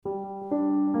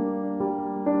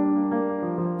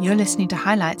You're listening to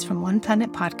highlights from One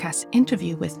Planet Podcast's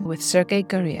interview with SERGEI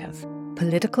GURIEV,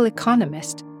 political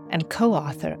economist and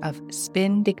co-author of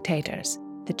Spin Dictators,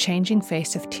 The Changing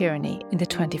Face of Tyranny in the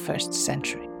 21st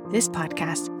Century. This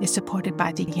podcast is supported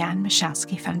by the Jan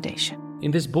Michalski Foundation. In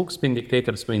this book, Spin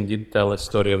Dictators, we indeed tell a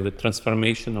story of the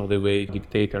transformation of the way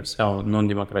dictators, how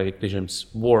non-democratic regimes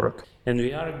work. And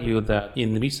we argue that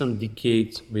in recent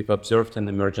decades, we've observed an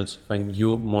emergence of a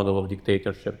new model of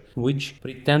dictatorship, which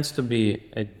pretends to be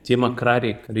a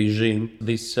democratic regime.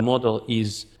 This model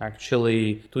is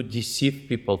actually to deceive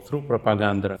people through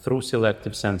propaganda, through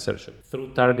selective censorship,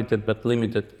 through targeted but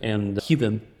limited and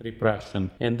hidden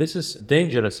repression. And this is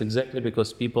dangerous exactly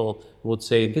because people would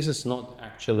say this is not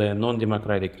actually a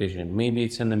non-democratic regime. Maybe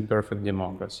it's an imperfect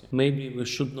democracy. Maybe we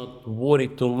should not worry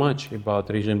too much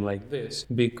about a regime like this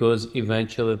because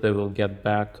eventually they will get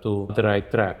back to the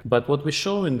right track. But what we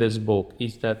show in this book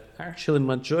is that actually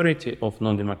majority of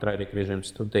non-democratic regimes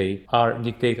today are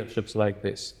dictatorships like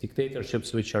this.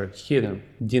 Dictatorships which are hidden,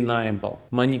 deniable,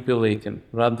 manipulating,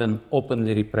 rather than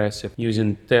openly repressive,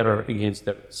 using terror against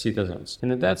their citizens.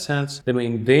 And in that sense, the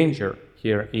main danger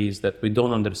here is that we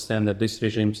don't understand that these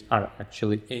regimes are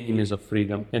actually enemies of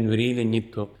freedom, and we really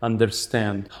need to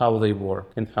understand how they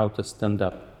work and how to stand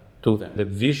up to them. The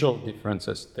visual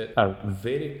differences that are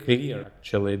very clear.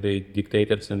 Actually, the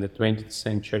dictators in the 20th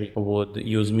century would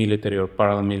use military or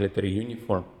paramilitary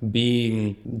uniform,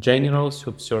 being generals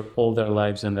who served all their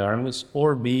lives in the armies,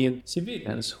 or being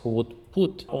civilians who would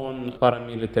put on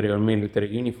paramilitary or military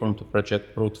uniform to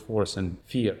project brute force and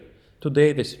fear.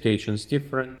 Today, the situation is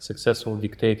different. Successful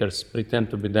dictators pretend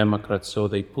to be Democrats, so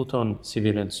they put on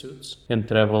civilian suits and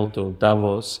travel to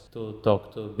Davos to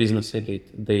talk to business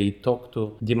elite. They talk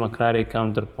to democratic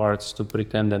counterparts to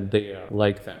pretend that they are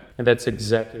like them. And that's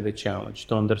exactly the challenge,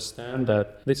 to understand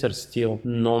that these are still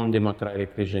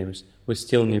non-democratic regimes. We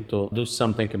still need to do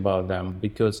something about them,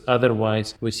 because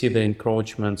otherwise we see the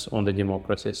encroachments on the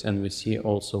democracies and we see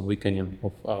also weakening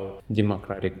of our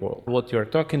democratic world. What you're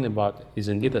talking about is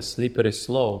indeed a slippery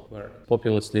slope where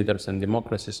populist leaders and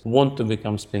democracies want to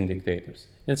become spin dictators.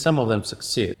 And some of them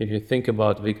succeed. If you think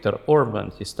about Viktor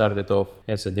Orban, he started off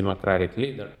as a democratic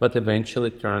leader, but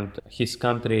eventually turned his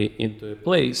country into a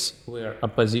place where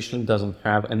opposition doesn't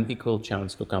have an equal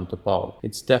chance to come to power.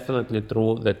 It's definitely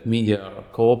true that media are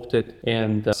co-opted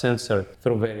and censored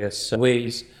through various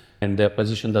ways, and the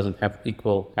opposition doesn't have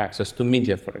equal access to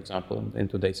media, for example, in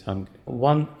today's Hungary.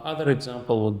 One other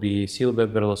example would be Silvio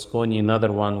Berlusconi,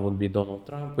 another one would be Donald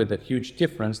Trump, with a huge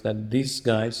difference that these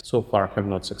guys so far have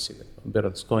not succeeded.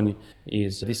 Berlusconi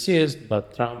is deceased,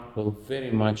 but Trump will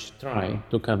very much try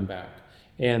to come back.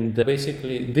 And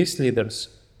basically, these leaders,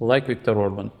 like Viktor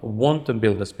Orban, want to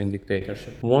build a spin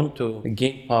dictatorship, want to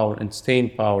gain power and stay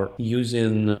in power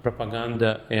using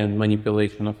propaganda and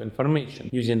manipulation of information,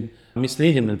 using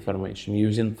misleading information,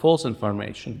 using false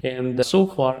information. And so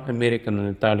far, American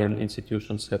and Italian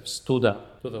institutions have stood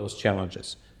up to those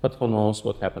challenges. But who knows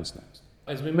what happens next?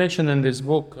 As we mentioned in this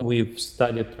book, we've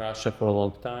studied Russia for a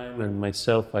long time, and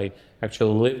myself, I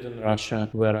actually lived in Russia,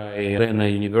 where I ran a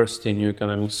university, new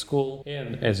economic school,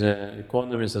 and as an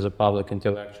economist, as a public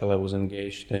intellectual, I was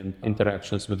engaged in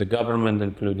interactions with the government,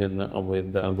 including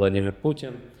with Vladimir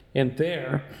Putin. And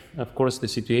there, of course, the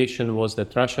situation was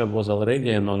that Russia was already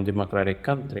a non-democratic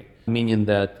country, meaning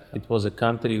that it was a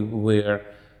country where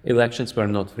elections were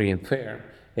not free and fair,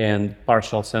 and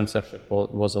partial censorship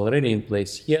was already in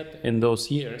place. Yet, in those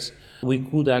years, we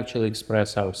could actually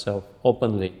express ourselves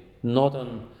openly, not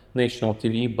on national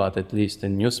TV, but at least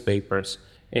in newspapers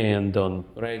and on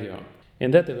radio.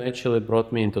 And that eventually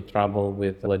brought me into trouble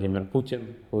with Vladimir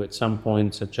Putin, who at some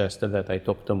point suggested that I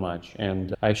talk too much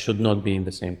and I should not be in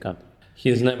the same country.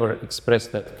 He's never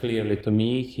expressed that clearly to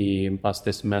me. He passed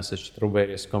this message through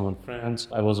various common friends.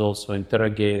 I was also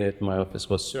interrogated, my office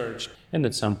was searched, and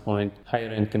at some point,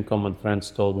 high-ranking common friends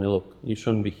told me, look, you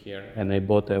shouldn't be here. And I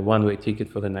bought a one-way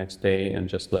ticket for the next day and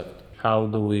just left. How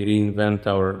do we reinvent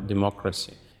our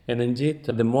democracy? And indeed,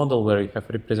 the model where you have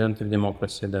representative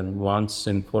democracy, then once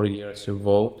in 4 years you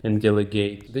vote and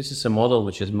delegate, this is a model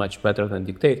which is much better than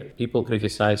dictator. People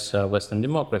criticize Western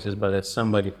democracies, but as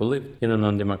somebody who lived in a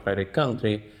non-democratic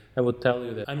country, I would tell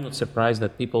you that I'm not surprised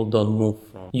that people don't move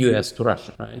from US to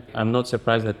Russia, right? I'm not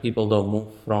surprised that people don't move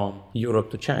from Europe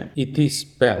to China. It is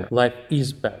better. Life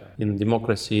is better in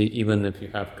democracy, even if you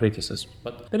have criticism.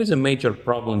 But there is a major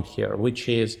problem here, which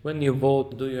is when you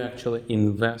vote, do you actually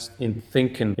invest in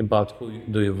thinking about who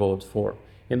do you vote for?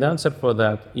 And the answer for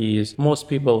that is most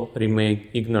people remain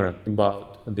ignorant about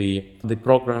the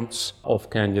programs of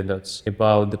candidates,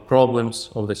 about the problems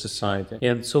of the society.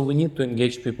 And so we need to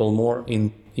engage people more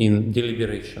in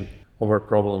deliberation over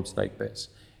problems like this.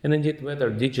 And indeed,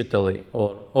 whether digitally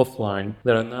or offline,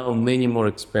 there are now many more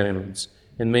experiments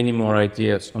and many more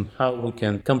ideas on how we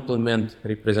can complement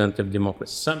representative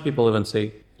democracy. Some people even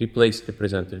say replace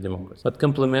representative democracy. But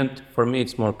complement, for me,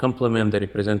 it's more complement the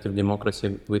representative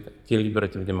democracy with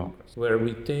deliberative democracy, where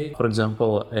we take, for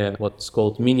example, what's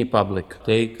called mini-public,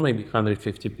 take maybe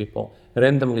 150 people,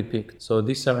 randomly picked. So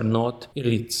these are not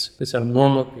elites, these are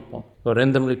normal people who are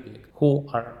randomly picked, who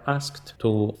are asked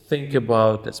to think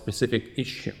about a specific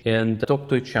issue and talk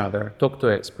to each other, talk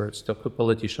to experts, talk to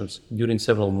politicians during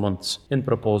several months and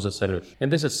propose a solution.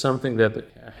 And this is something that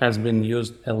has been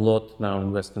used a lot now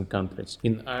in Western countries.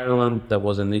 In Ireland, there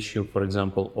was an issue, for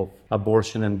example, of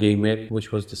abortion and gay marriage,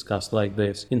 which was discussed like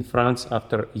this. In France,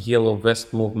 after Yellow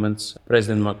Vest movements,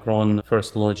 President Macron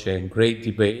first launched a great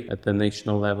debate at the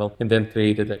national level and then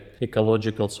created an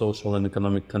ecological, social, and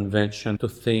economic convention to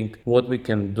think what we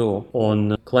can do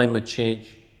on climate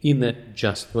change in a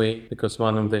just way, because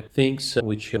one of the things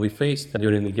which we faced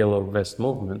during the Yellow Vest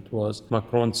movement was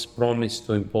Macron's promise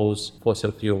to impose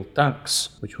fossil fuel tax,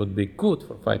 which would be good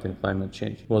for fighting climate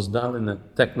change, was done in a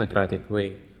technocratic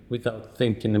way, without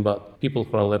thinking about people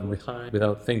who are left behind,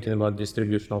 without thinking about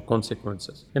distributional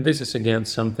consequences. And this is again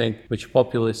something which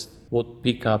populists would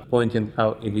pick up, pointing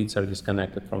how elites are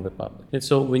disconnected from the public. And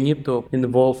so we need to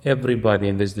involve everybody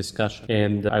in this discussion.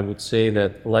 And I would say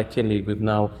that luckily we've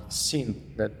now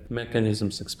seen that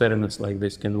mechanisms, experiments like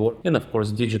this can work. And of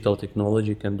course, digital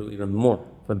technology can do even more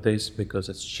for this because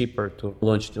it's cheaper to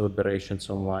launch deliberations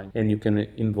online and you can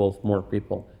involve more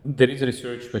people. There is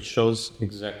research which shows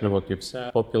exactly what you've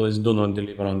said. Populists do not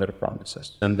deliver on their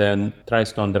promises and then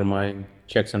tries to undermine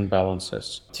checks and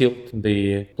balances, tilt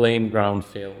the playing ground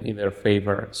field in their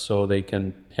favor so they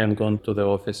can hang on to the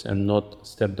office and not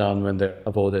step down when they're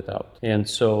voted out. And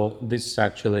so this is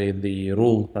actually the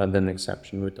rule rather than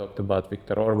exception. We talked about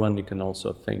Viktor Orban. You can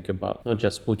also think about not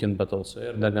just Putin, but also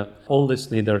Erdogan. All these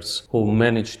leaders who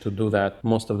managed to do that,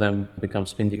 most of them become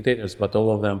spin dictators, but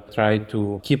all of them try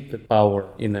to keep the power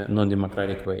in a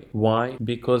non-democratic way. Why?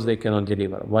 Because they cannot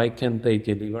deliver. Why can't they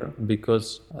deliver?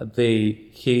 Because they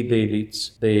hate the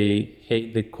elites, they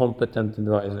hate the competent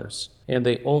advisors, and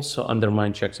they also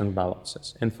undermine checks and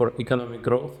balances. And for economic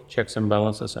growth, checks and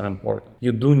balances are important.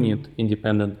 You do need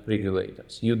independent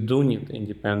regulators. You do need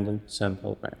independent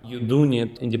central bank. You do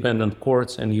need independent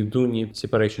courts, and you do need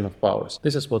separation of powers.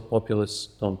 This is what populists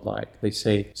don't like. They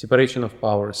say separation of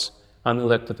powers,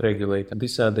 unelected regulators.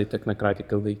 These are the technocratic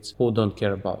elites who don't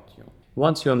care about you.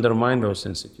 Once you undermine those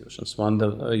institutions,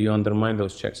 you undermine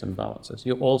those checks and balances,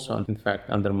 you also, in fact,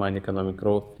 undermine economic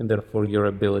growth and therefore your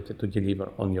ability to deliver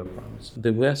on your promise.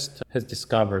 The West has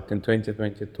discovered in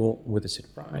 2022 with a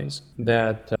surprise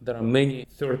that there are many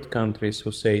third countries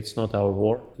who say it's not our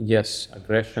war. Yes,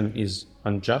 aggression is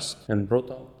unjust and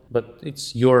brutal, but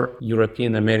it's your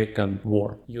European American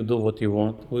war. You do what you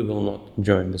want, we will not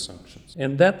join the sanctions.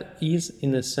 And that is,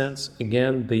 in a sense,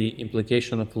 again, the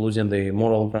implication of losing the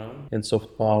moral ground and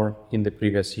soft power in the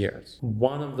previous years.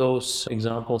 One of those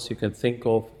examples you can think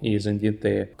of is indeed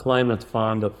the climate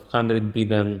fund of $100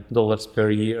 billion per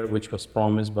year, which was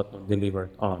promised but not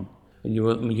delivered on.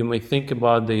 You may think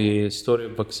about the story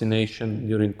of vaccination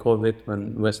during COVID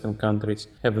when Western countries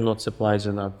have not supplied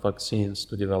enough vaccines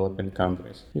to developing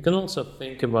countries. You can also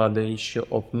think about the issue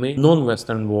of many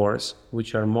non-Western wars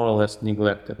which are more or less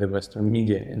neglected in the Western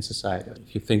media and society.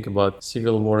 If you think about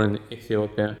civil war in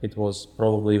Ethiopia, it was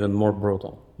probably even more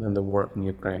brutal than the war in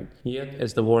Ukraine. Yet,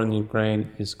 as the war in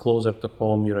Ukraine is closer to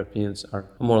home, Europeans are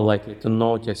more likely to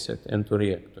notice it and to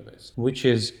react to this, which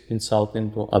is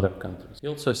insulting to other countries. You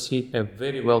also see a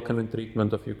very welcoming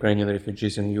treatment of Ukrainian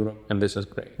refugees in Europe, and this is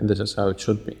great, and this is how it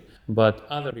should be. But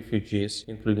other refugees,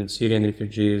 including Syrian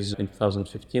refugees in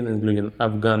 2015, including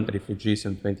Afghan refugees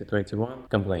in 2021,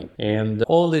 complain. And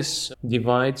all these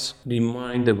divides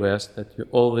remind the West that you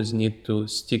always need to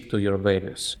stick to your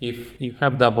values. If you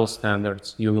have double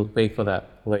standards, you will pay for that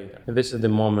later. And this is the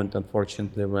moment,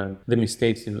 unfortunately, when the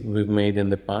mistakes we've made in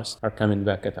the past are coming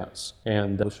back at us.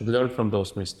 And we should learn from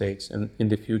those mistakes, and in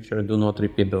the future, do not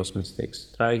repeat those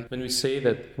mistakes. When we say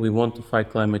that we want to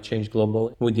fight climate change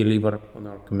globally, we deliver on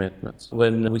our commitments.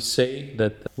 When we say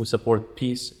that we support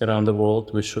peace around the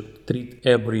world, we should treat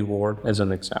every war as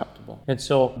unacceptable. And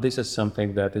so this is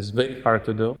something that is very hard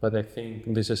to do, but I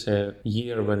think this is a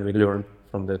year when we learn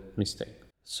from that mistake.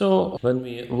 So when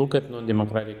we look at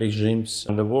non-democratic regimes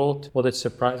in the world, what is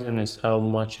surprising is how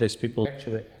much these people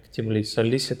actually actively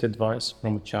solicit advice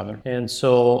from each other. And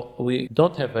so we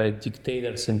don't have a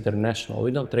dictators international.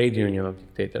 We don't trade union of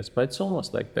dictators, but it's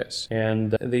almost like this.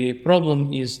 And the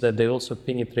problem is that they also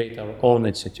penetrate our own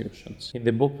institutions. In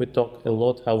the book, we talk a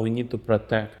lot how we need to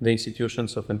protect the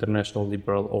institutions of international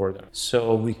liberal order.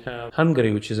 So we have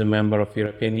Hungary, which is a member of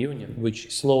European Union, which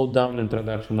slowed down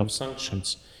introduction of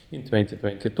sanctions in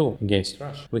 2022 against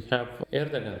Russia. We have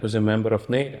Erdogan, who's a member of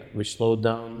NATO, which slowed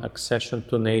down accession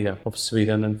to NATO of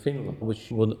Sweden and Finland,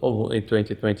 which would, in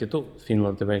 2022,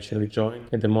 Finland eventually joined.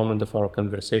 At the moment of our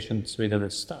conversation, Sweden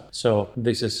is stuck. So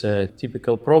this is a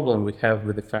typical problem we have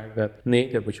with the fact that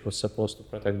NATO, which was supposed to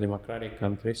protect democratic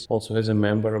countries, also has a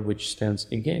member which stands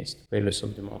against values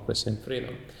of democracy and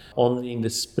freedom. Only in the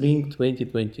spring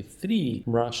 2023,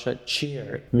 Russia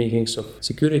chaired meetings of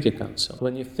Security Council.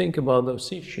 When you think about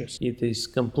those issues, it is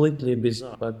completely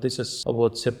bizarre, but this is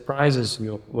what surprises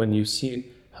you when you see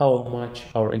how much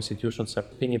our institutions are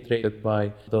penetrated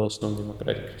by those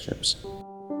non-democratic regimes.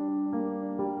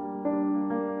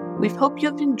 We hope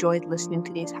you have enjoyed listening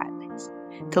to these highlights.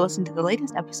 To listen to the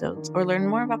latest episodes or learn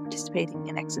more about participating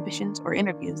in exhibitions or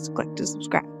interviews, click to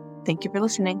subscribe. Thank you for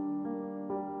listening.